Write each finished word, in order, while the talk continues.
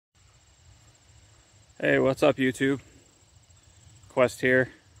Hey, what's up YouTube? Quest here.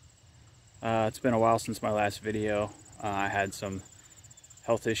 It's been a while since my last video. I had some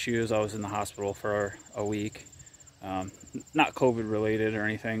health issues. I was in the hospital for a week. Not COVID related or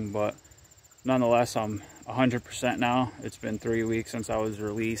anything, but nonetheless I'm 100% now. It's been 3 weeks since I was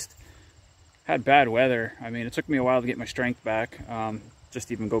released. Had bad weather. I mean, it took me a while to get my strength back, just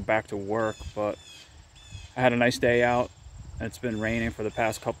to even go back to work, but I had a nice day out. It's been raining for the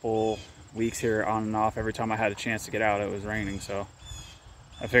past couple weeks here, on and off. Every time I had a chance to get out, it was raining, so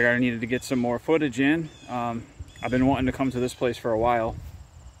I figured I needed to get some more footage in. I've been wanting to come to this place for a while.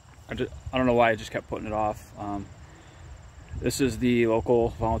 I don't know why I just kept putting it off. This is the local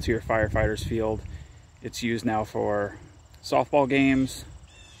volunteer firefighters field. It's used now for softball games,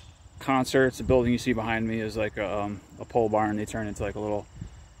 concerts. The building you see behind me is like a pole barn. They turn into like a little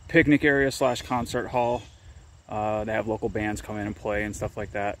picnic area / concert hall. They have local bands come in and play and stuff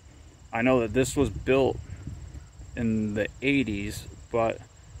like that. I know that this was built in the 80s, but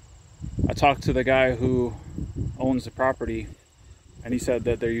I talked to the guy who owns the property and he said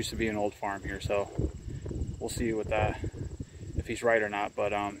that there used to be an old farm here, so we'll see with that, if he's right or not,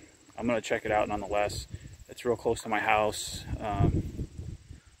 but I'm gonna check it out nonetheless. It's real close to my house. I'll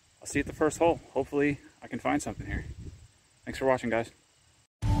see you at the first hole. Hopefully I can find something here. Thanks for watching, guys.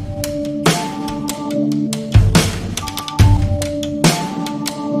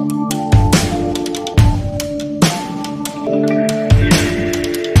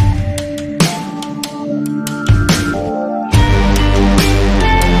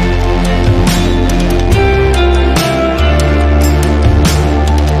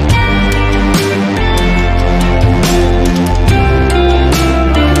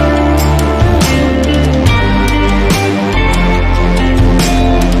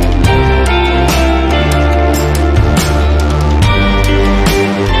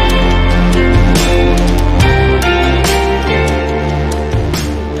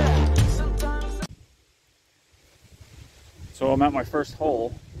 So I'm at my first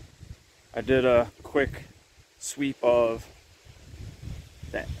hole. I did a quick sweep of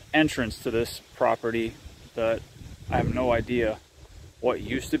the entrance to this property that I have no idea what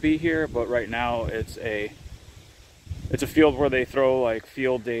used to be here, but right now it's a field where they throw like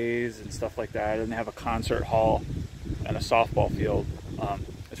field days and stuff like that, and they have a concert hall and a softball field.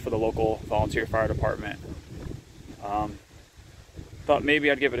 It's for the local volunteer fire department. Thought maybe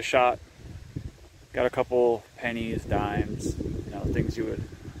I'd give it a shot. Got a couple pennies, dimes, you know, things you would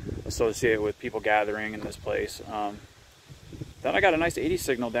associate with people gathering in this place. Then I got a nice 80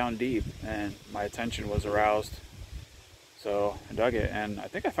 signal down deep and my attention was aroused. So I dug it and I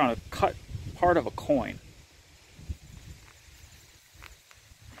think I found a cut part of a coin.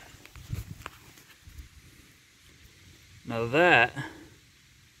 Now that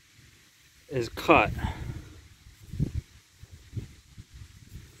is cut.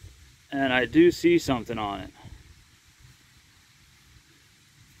 And I do see something on it.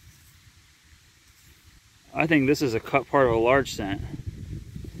 I think this is a cut part of a large cent.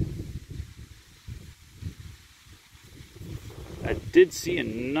 I did see a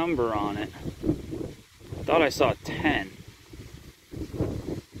number on it. I thought I saw 10.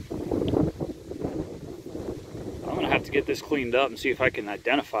 I'm gonna have to get this cleaned up and see if I can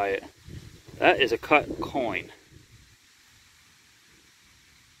identify it. That is a cut coin.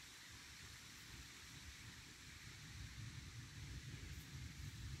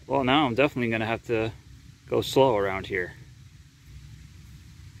 Well, now I'm definitely going to have to go slow around here.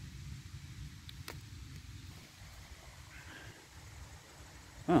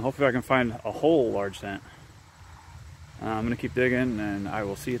 Well, hopefully I can find a whole large cent. I'm going to keep digging and I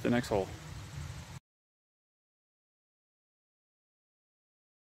will see you at the next hole.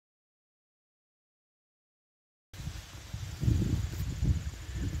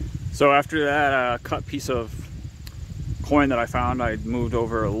 So after that cut piece of coin that I found, I moved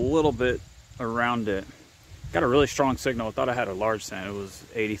over a little bit around it. Got a really strong signal. I thought I had a large cent. It was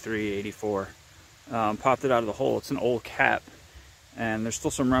 83, 84. Popped it out of the hole. It's an old cap and there's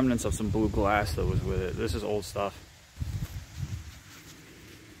still some remnants of some blue glass that was with it. This is old stuff.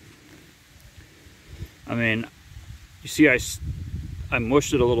 I mean, you see I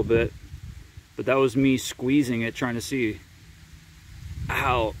mushed it a little bit, but that was me squeezing it trying to see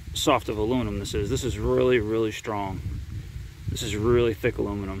how soft of aluminum this is. This is really, really strong. This is really thick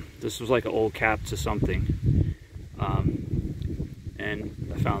aluminum. This was like an old cap to something.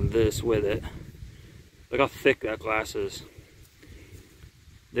 And I found this with it. Look how thick that glass is.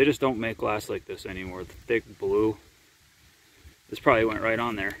 They just don't make glass like this anymore. The thick blue. This probably went right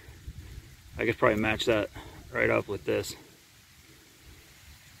on there. I could probably match that right up with this.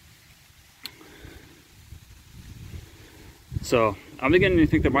 So I'm beginning to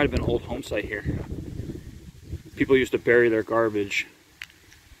think there might have been an old home site here. People used to bury their garbage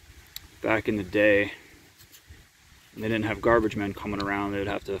back in the day. And they didn't have garbage men coming around. They'd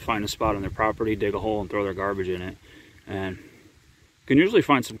have to find a spot on their property, dig a hole, and throw their garbage in it. And you can usually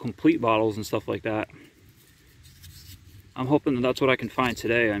find some complete bottles and stuff like that. I'm hoping that that's what I can find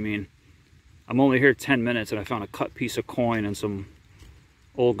today. I mean, I'm only here 10 minutes and I found a cut piece of coin and some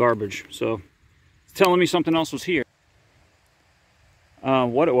old garbage. So it's telling me something else was here.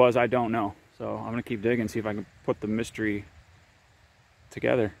 What it was, I don't know. So I'm gonna keep digging, see if I can put the mystery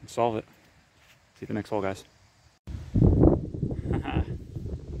together and solve it. See you at the next hole, guys.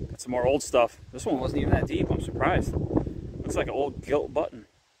 Got some more old stuff. This one wasn't even that deep. I'm surprised. Looks like an old gilt button.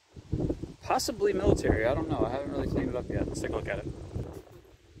 Possibly military. I don't know. I haven't really cleaned it up yet. Let's take a look at it.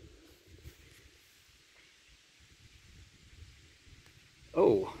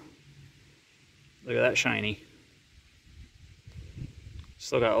 Oh, look at that shiny.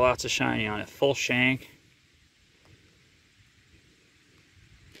 Still got lots of shiny on it. Full shank.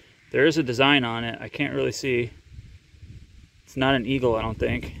 There is a design on it. I can't really see. It's not an eagle, I don't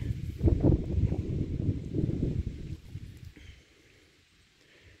think.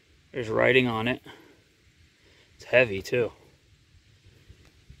 There's writing on it. It's heavy too.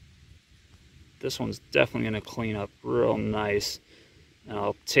 This one's definitely going to clean up real nice. And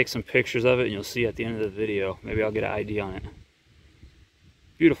I'll take some pictures of it and you'll see at the end of the video. Maybe I'll get an ID on it.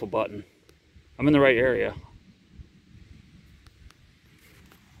 Beautiful button. I'm in the right area.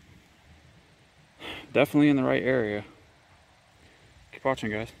 Definitely in the right area. Keep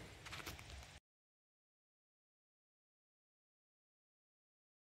watching, guys.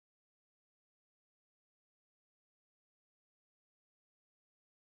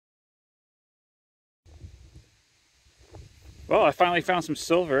 Well, I finally found some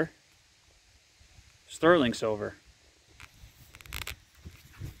silver. Sterling silver.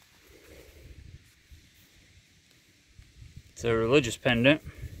 It's a religious pendant.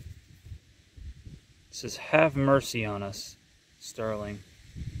 It says, "Have mercy on us," sterling.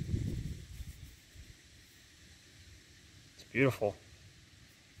 It's beautiful.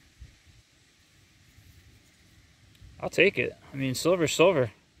 I'll take it. I mean, silver's silver.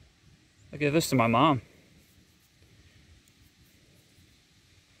 I'll give this to my mom.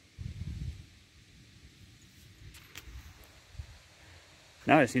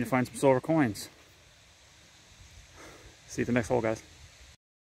 Now I just need to find some silver coins. See you at the next hole, guys.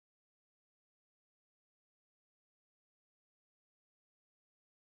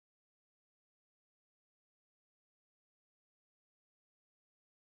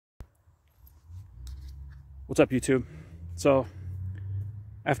 What's up, YouTube? So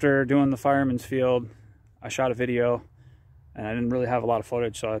after doing the fireman's field, I shot a video and I didn't really have a lot of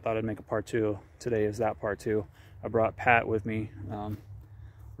footage, so I thought I'd make a part 2. Today is that part 2. I brought Pat with me.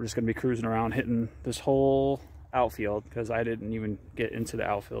 We're just gonna be cruising around hitting this whole outfield because I didn't even get into the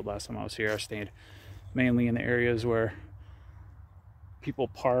outfield last time I was here. I stayed mainly in the areas where people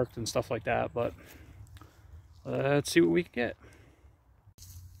parked and stuff like that, but let's see what we can get.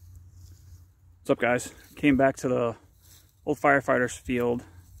 What's up, guys? Came back to the old firefighters field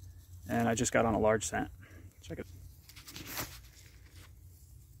and I just got on a large scent. Check it.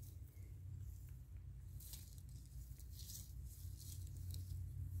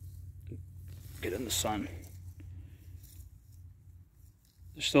 Get in the sun.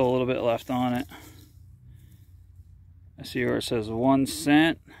 There's still a little bit left on it. I see where it says 1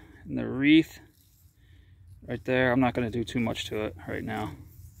 cent in the wreath right there. I'm not going to do too much to it right now.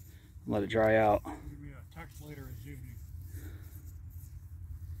 Let it dry out. Give me a text later this evening.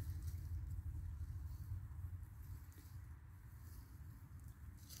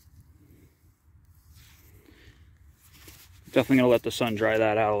 Definitely going to let the sun dry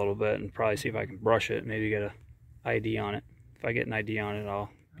that out a little bit and probably see if I can brush it, maybe get an ID on it. If I get an ID on it, I'll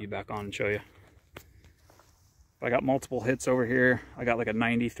be back on and show you. I got multiple hits over here. I got like a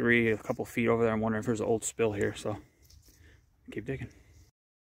 93 a couple feet over there. I'm wondering if there's an old spill here, so keep digging.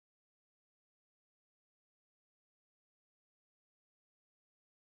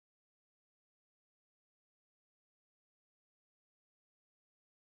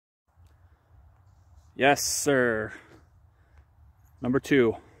 Yes, sir. Number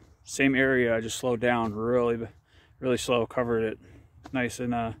 2, same area. I just slowed down really slow, covered it nice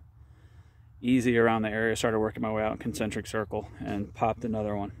and easy around the area. Started working my way out in concentric circle and popped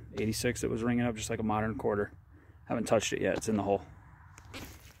another one. 86 that was ringing up just like a modern quarter. Haven't touched it yet. It's in the hole.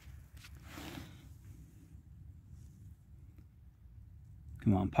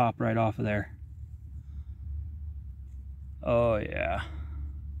 Come on, pop right off of there. Oh yeah.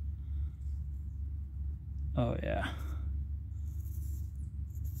 Oh yeah.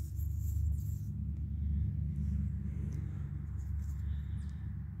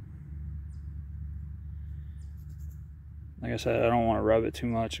 Like I said, I don't want to rub it too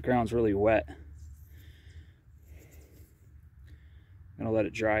much. The ground's really wet. I'm gonna let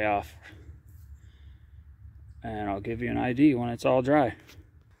it dry off, and I'll give you an ID when it's all dry.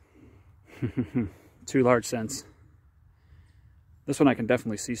 2 large cents. This one I can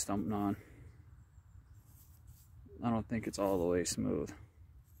definitely see something on. I don't think it's all the way smooth.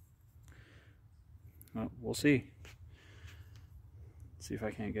 Well, we'll see. See if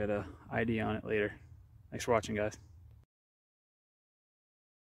I can't get a ID on it later. Thanks for watching, guys.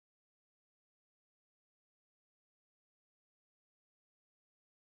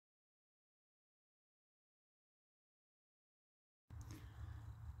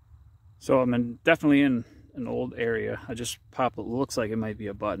 So I'm definitely in an old area. I just popped what looks like it might be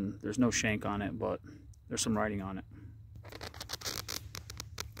a button. There's no shank on it, but there's some writing on it.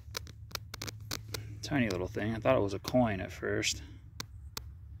 Tiny little thing. I thought it was a coin at first.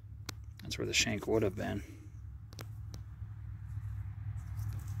 That's where the shank would have been.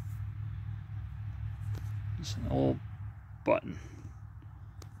 It's an old button.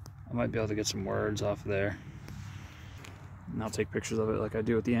 I might be able to get some words off there. And I'll take pictures of it like I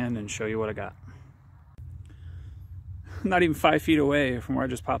do at the end and show you what I got. Not even 5 feet away from where I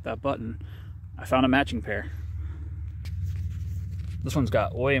just popped that button, I found a matching pair. This one's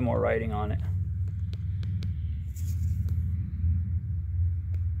got way more writing on it.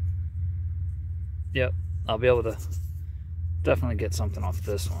 Yep, I'll be able to definitely get something off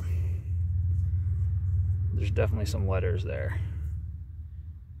this one. There's definitely some letters there.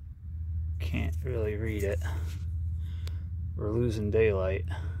 Can't really read it. We're losing daylight.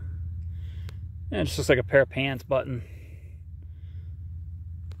 And it just looks like a pair of pants button.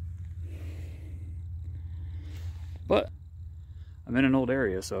 But I'm in an old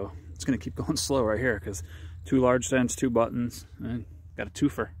area, so it's gonna keep going slow right here because 2 large cents, 2 buttons, and got a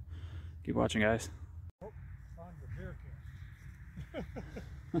twofer. Keep watching, guys. Oh, found the beer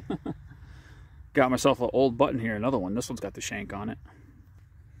can. Got myself an old button here, another one. This one's got the shank on it.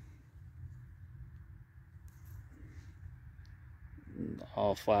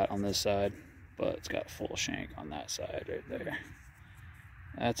 All flat on this side, but it's got a full shank on that side right there.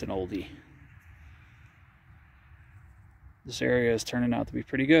 That's an oldie. This area is turning out to be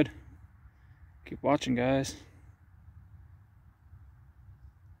pretty good. Keep watching, guys.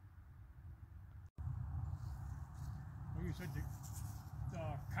 Well, you said the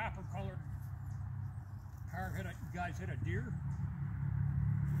copper colored car hit you guys hit a deer?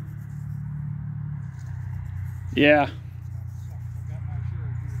 Yeah. I got my share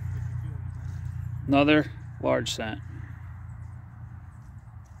of deer if you feel any better. Another large cent.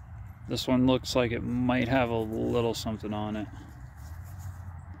 This one looks like it might have a little something on it.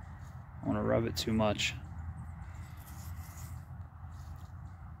 I don't want to rub it too much.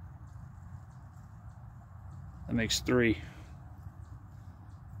 That makes 3.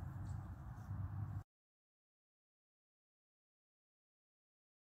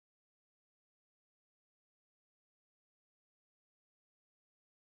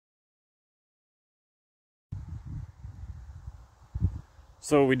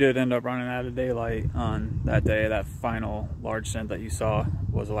 So we did end up running out of daylight on that day. That final large cent that you saw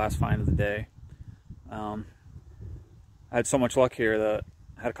was the last find of the day. I had so much luck here that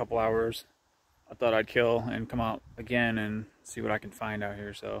I had a couple hours. I thought I'd kill and come out again and see what I can find out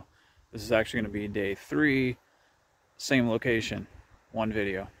here. So this is actually going to be day 3, same location, 1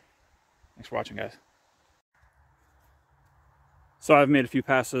 video. Thanks for watching, guys. So I've made a few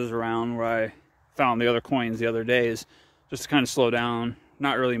passes around where I found the other coins the other days, just to kind of slow down.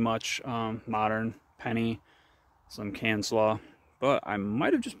 Not really much. Modern, penny, some can slaw. But I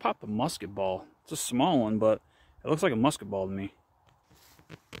might have just popped a musket ball. It's a small one, but it looks like a musket ball to me.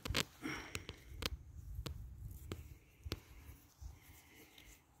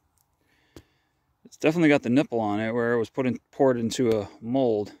 It's definitely got the nipple on it where it was poured into a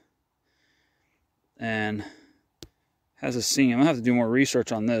mold. And has a seam. I'm gonna have to do more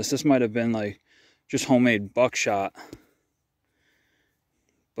research on this. This might have been like just homemade buckshot.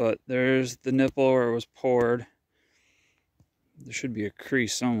 But there's the nipple where it was poured. There should be a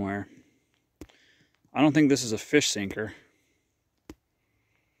crease somewhere. I don't think this is a fish sinker.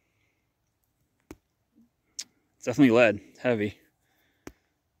 It's definitely lead, heavy.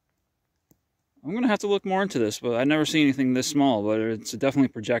 I'm gonna have to look more into this, but I've never seen anything this small, but it's definitely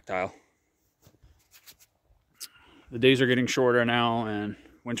projectile. The days are getting shorter now and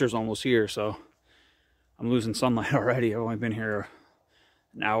winter's almost here, so I'm losing sunlight already. I've only been here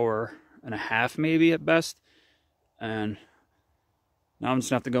an hour and a half maybe at best, and now I'm just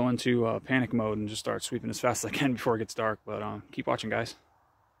gonna have to go into panic mode and just start sweeping as fast as I can before it gets dark. But keep watching, guys.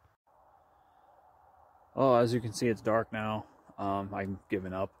 Oh, as you can see, it's dark now. I'm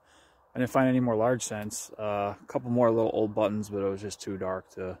giving up. I didn't find any more large cents. A couple more little old buttons, but it was just too dark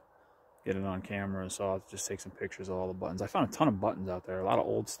to get it on camera, so I'll just take some pictures of all the buttons. I found a ton of buttons out there, a lot of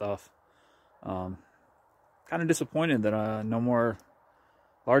old stuff. Kind of disappointed that no more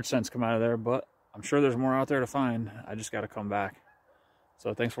large cents come out of there, but I'm sure there's more out there to find. I just got to come back.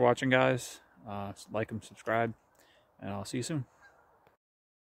 So thanks for watching, guys. Like and subscribe, and I'll see you soon.